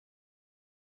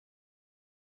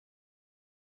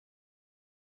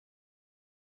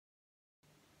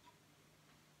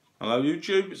Hello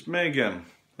YouTube, it's me again.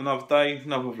 Another day,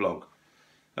 another vlog.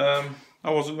 I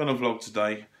wasn't going to vlog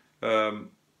today,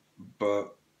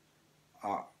 but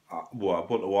I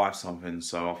bought the wife something,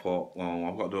 so I thought, well,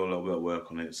 I've got to do a little bit of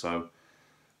work on it, so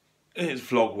it's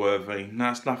vlog worthy.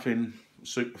 Now it's nothing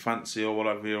super fancy or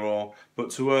whatever, but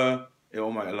to her, it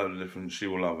will make a load of difference. She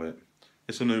will love it.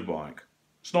 It's a new bike.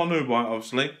 It's not a new bike,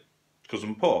 obviously, because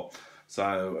I'm poor,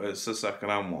 so it's a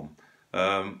second-hand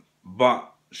one.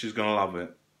 But she's going to love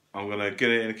it. I'm going to get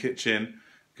it in the kitchen,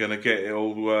 going to get it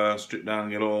all stripped down,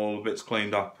 get all the bits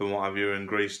cleaned up and what have you, and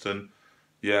greased, and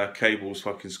yeah, cables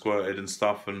fucking squirted and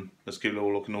stuff, and let's get it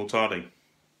all looking all tidy.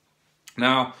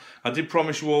 Now, I did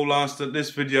promise you all last that this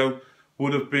video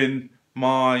would have been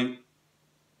my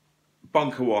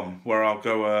bunker one, where I'll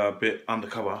go a bit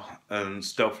undercover and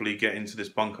stealthily get into this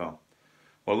bunker.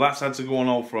 Well, that's had to go on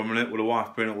hold for a minute with the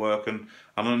wife being at work, and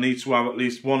I need to have at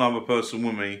least one other person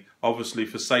with me, obviously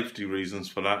for safety reasons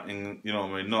for that, and you know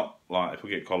what I mean, not like if I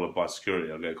get collared by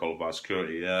security, I'll get collared by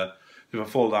security. If I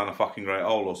fall down a fucking great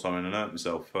hole or something and hurt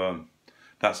myself,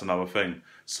 that's another thing.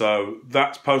 So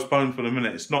that's postponed for the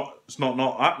minute. It's not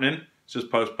happening, it's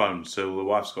just postponed till the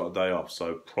wife's got a day off,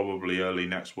 so probably early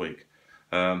next week.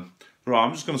 Right,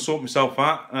 I'm just going to sort myself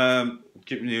out,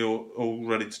 get me all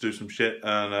ready to do some shit,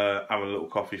 and have a little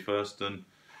coffee first, and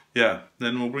yeah,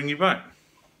 then we'll bring you back.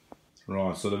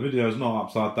 Right, so the video's not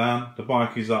upside down, the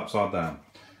bike is upside down.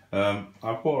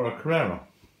 I've bought her a Carrera.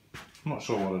 I'm not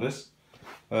sure what it is.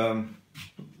 I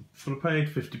paid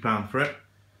 £50 for it.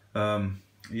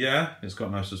 Yeah, it's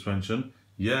got no suspension.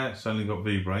 Yeah, it's only got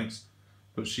V-brakes,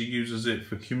 but she uses it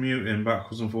for commuting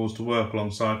backwards and forwards to work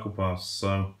along cycle paths,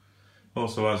 so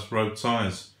also has road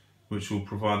tyres, which will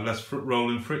provide less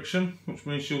rolling friction, which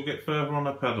means she'll get further on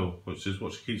her pedal, which is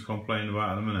what she keeps complaining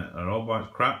about in a minute. Her old bike's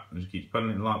crap, and she keeps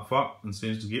pedaling it like fuck and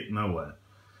seems to get nowhere.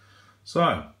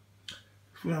 So,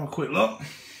 if we have a quick look,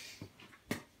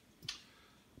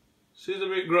 she's a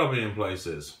bit grubby in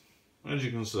places, as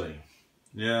you can see.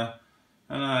 Yeah,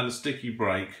 and I had a sticky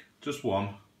brake, just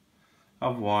one.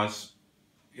 Otherwise,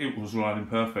 it was riding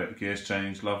perfect. Gears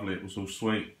changed, lovely, it was all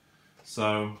sweet.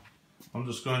 So, I'm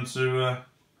just going to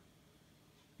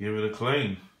give it a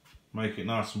clean, make it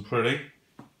nice and pretty,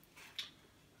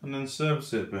 and then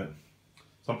service it a bit.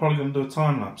 So I'm probably going to do a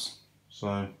time lapse.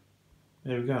 So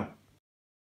here we go.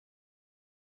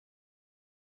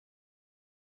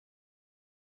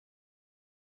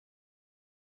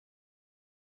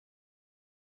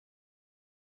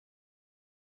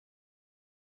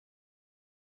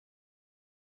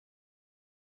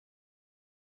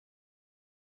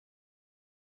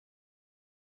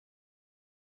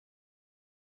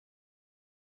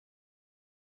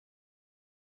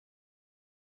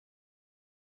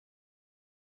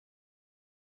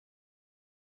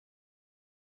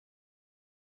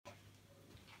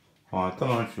 I don't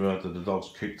know if you heard that the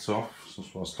dogs kicked off, so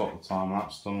that's why I stopped the time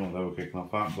lapse. Don't know what they were kicking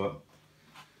off at, but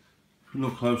if you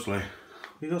look closely,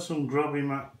 we got some grubby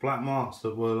black marks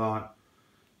that were like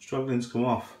struggling to come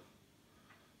off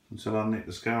until I nicked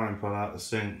the scouring pad out of the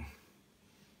sink.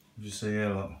 As you see here,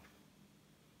 look.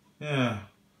 Yeah,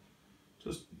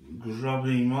 just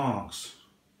grubby marks.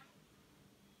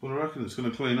 But I reckon it's going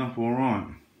to clean up alright.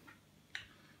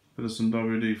 Bit of some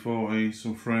WD-40,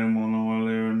 some frame on oil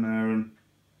here and there, and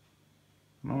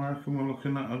I reckon we're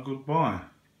looking at a good buy.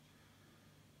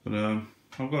 But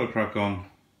I've got to crack on.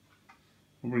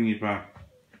 I'll bring you back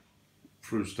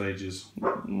through stages.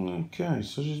 Okay,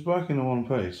 so she's back in the one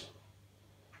piece.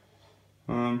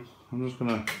 I'm just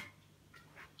going to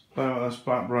play out this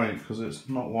back brake because it's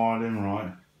not wired in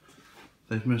right.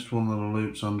 They've missed one of the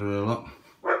loops under here, look.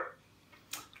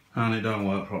 And it don't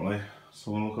work properly.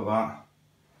 So we'll look at that.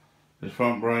 The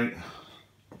front brake.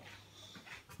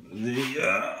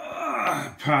 The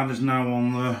pad is now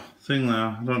on the thing there.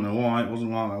 I don't know why, it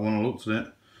wasn't like that when I looked at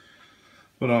it.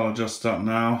 But I'll adjust that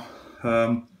now.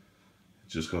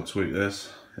 Just got to tweak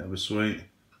this, it'll be sweet.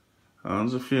 And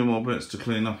there's a few more bits to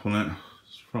clean up on it.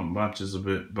 This front badge is a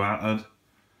bit battered.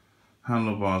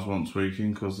 Handlebars want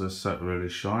tweaking because they're set really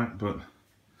shite, but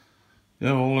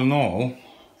yeah, all in all,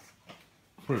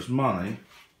 for its money,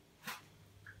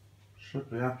 should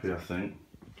be happy, I think.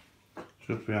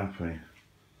 Should be happy.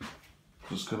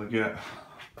 Just gonna get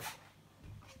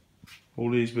all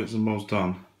these bits and bobs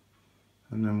done,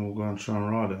 and then we'll go and try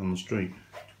and ride it on the street.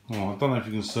 Oh, I don't know if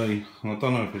you can see, I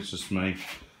don't know if it's just me,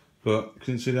 but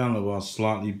can you see the handlebars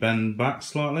slightly bend back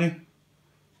slightly?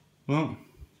 Well,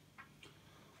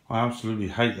 I absolutely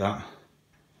hate that.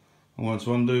 I'm going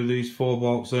to undo these 4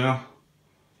 bolts here,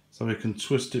 so we can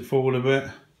twist it forward a bit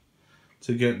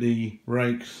to get the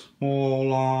rakes more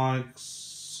like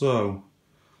so.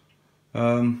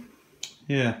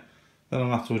 Yeah, Then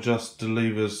I'll have to adjust the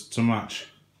levers to match,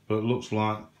 but it looks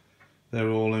like they're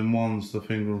all in ones, the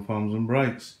finger and thumbs and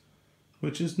brakes,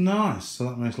 which is nice, so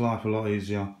that makes life a lot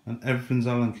easier, and everything's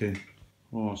Allen key.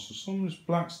 Oh, so some of this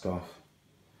black stuff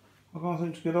I can't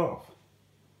seem to get off.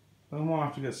 I might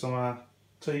have to get some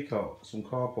T-coat, some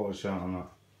car polish out on that.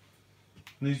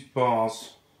 And these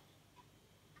bars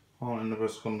aren't in the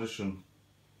best condition,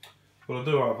 but I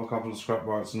do have a couple of scrap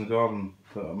bikes in the garden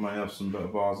that I may have some better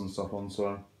bars and stuff on,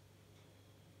 so.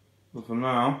 But for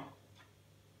now,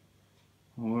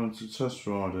 I'm going to test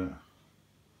ride it.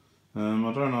 I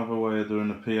don't have a way of doing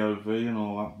the POV and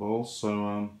all that balls,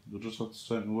 so you'll just have to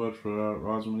take my word for how it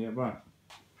rides when we get back.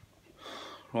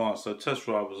 Right, so test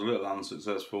ride was a little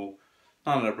unsuccessful.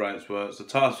 None of the brakes worked. The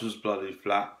tyres was bloody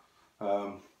flat.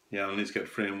 Yeah, I need to get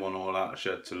 3-in-1 oil out of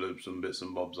shed to loop some bits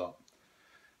and bobs up.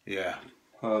 Yeah,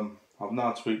 I've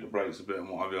now tweaked the brakes a bit and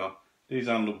what have you. These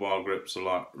handlebar grips are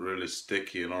like really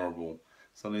sticky and horrible,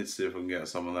 so I need to see if I can get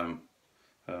some of them.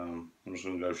 I'm just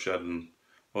going to go shed and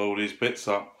oil these bits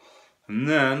up, and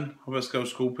then I best go to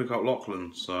school pick up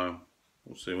Lachlan, so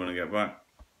we'll see when I get back.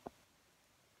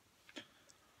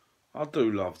 I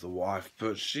do love the wife,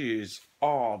 but she is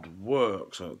hard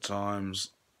work at times.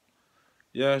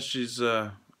 Yeah, she's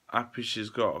happy she's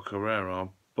got a Carrera,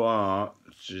 but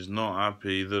she's not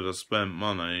happy that I spent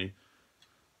money.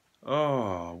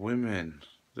 Oh, women,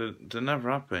 they're never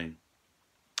happy.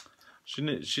 She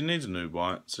needs a new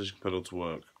bike so she can pedal to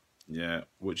work. Yeah,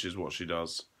 which is what she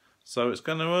does. So it's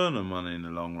going to earn her money in the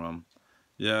long run.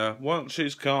 Yeah, once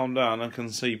she's calmed down and can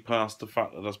see past the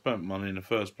fact that I spent money in the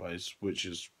first place, which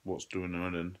is what's doing her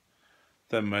in,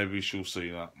 then maybe she'll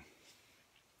see that.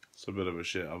 It's a bit of a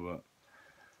shitter, but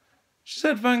she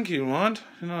said thank you, mind?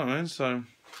 You know what I mean? So, I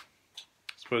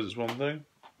suppose it's one thing.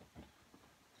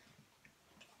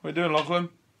 What are you doing, Lachlan?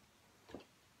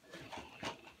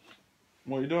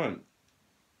 What are you doing?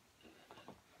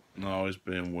 No, he's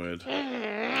being weird.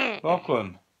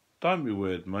 Lachlan, don't be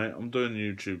weird, mate. I'm doing a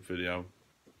YouTube video.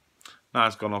 Now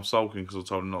it's gone off sulking because I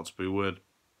told him not to be weird.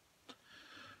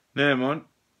 Never mind.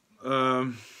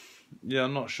 Yeah,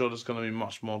 I'm not sure there's going to be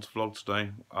much more to vlog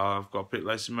today. I've got to pick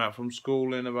Lacey out from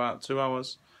school in about 2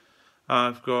 hours.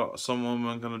 I've got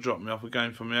someone going to drop me off a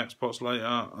game for my Xbox later,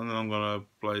 and then I'm going to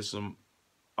play some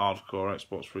hardcore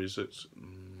Xbox 360.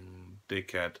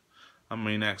 Dickhead. I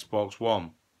mean Xbox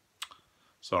One.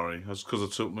 Sorry, that's because I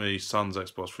took my son's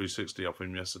Xbox 360 off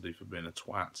him yesterday for being a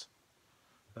twat.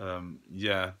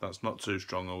 Yeah, that's not too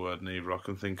strong a word neither. I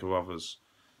can think of others.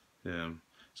 Yeah,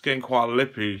 it's getting quite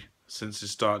lippy since he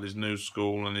started his new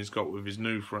school and he's got with his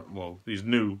new these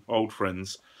new old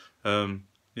friends.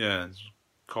 Yeah,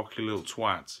 cocky little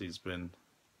twats he's been.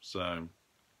 So, and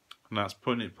that's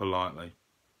putting it politely.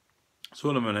 So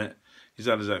in a minute, he's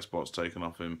had his Xbox taken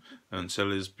off him, and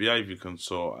until his behaviour can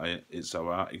sort itself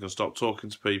out, he can stop talking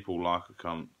to people like a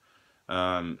cunt.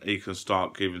 He can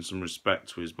start giving some respect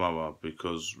to his mother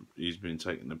because he's been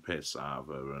taking the piss out of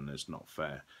her and it's not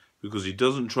fair. Because he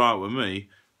doesn't try it with me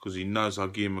because he knows I'll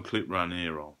give him a clip round the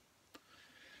ear roll.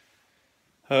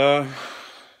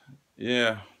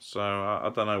 Yeah, so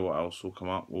I don't know what else will come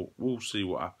up. We'll see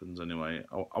what happens anyway.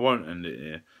 I won't end it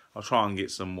here. I'll try and get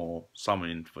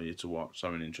something for you to watch,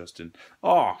 something interesting.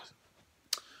 Oh,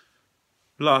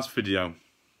 last video.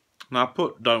 Now I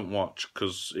put don't watch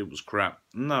because it was crap.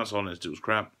 No, it's honest, it was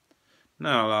crap.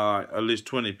 Now like at least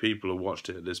 20 people have watched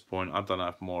it at this point. I don't know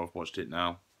if more have watched it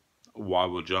now. Why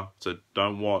would you? So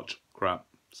don't watch crap,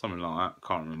 something like that.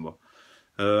 Can't remember.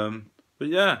 But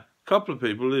yeah, a couple of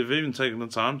people have even taken the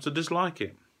time to dislike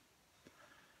it.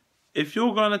 If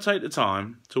you're going to take the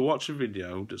time to watch a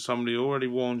video that somebody already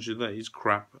warns you that is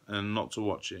crap and not to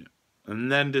watch it,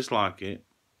 and then dislike it,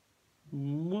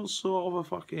 what sort of a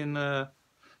fucking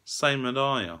same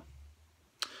are you?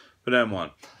 But never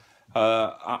mind.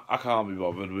 I can't be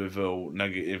bothered with all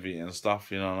negativity and stuff,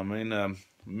 you know what I mean?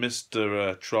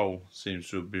 Mr. Troll seems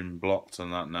to have been blocked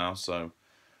and that now, so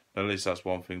at least that's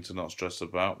one thing to not stress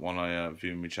about when I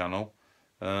view my channel.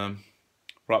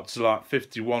 We're up to like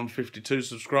 51, 52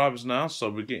 subscribers now, so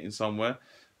we're getting somewhere.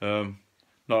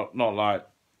 Not like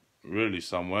really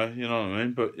somewhere, you know what I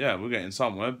mean? But yeah, we're getting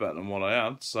somewhere, better than what I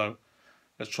had, so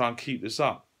let's try and keep this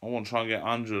up. I want to try and get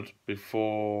 100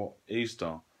 before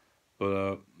Easter,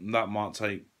 but that might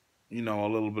take, you know,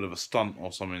 a little bit of a stunt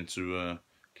or something to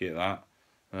get that.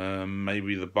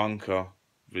 Maybe the bunker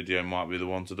video might be the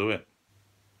one to do it.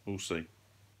 We'll see.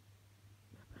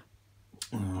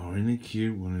 Oh, isn't he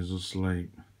cute when he's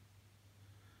asleep?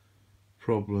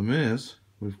 Problem is,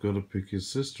 we've got to pick his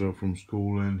sister up from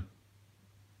school in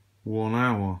 1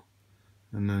 hour,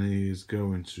 and then he is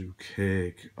going to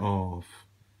kick off.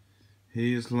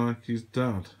 He is like his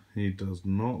dad. He does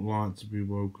not like to be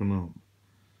woken up.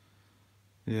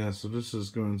 Yeah, so this is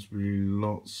going to be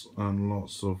lots and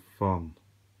lots of fun.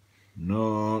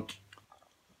 Not.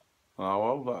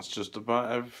 Oh well, that's just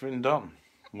about everything done.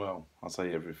 Well, I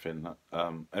say everything.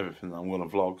 Everything that I'm going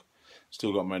to vlog.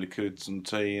 Still got to make the kids some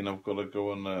tea, and I've got to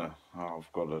go and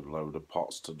I've got a load of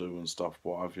pots to do and stuff,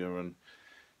 what have you. And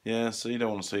yeah, so you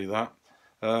don't want to see that.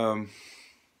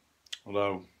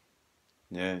 Although,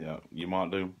 yeah, you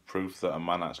might do proof that a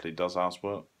man actually does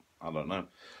housework. I don't know,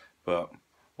 but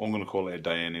I'm going to call it a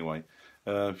day anyway.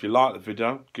 If you like the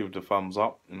video, give it a thumbs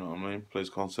up. You know what I mean. Please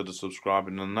consider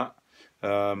subscribing and that.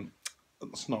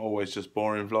 It's not always just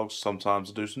boring vlogs.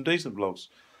 Sometimes I do some decent vlogs.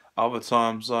 Other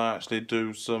times I actually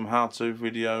do some how-to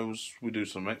videos. We do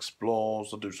some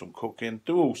explores. I do some cooking.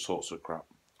 Do all sorts of crap.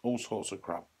 All sorts of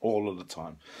crap. All of the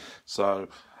time. So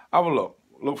have a look.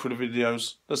 Look for the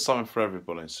videos. There's something for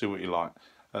everybody. See what you like.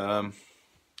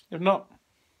 If not,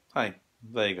 hey,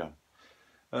 there you go.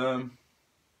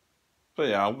 But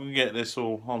yeah, I'm going to get this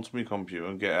all onto my computer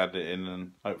and get editing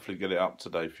and hopefully get it up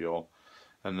today for you all.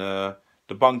 And the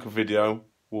bunker video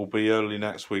will be early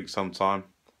next week sometime.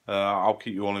 I'll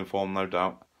keep you all informed, no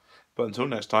doubt. But until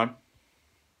next time,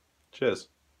 cheers.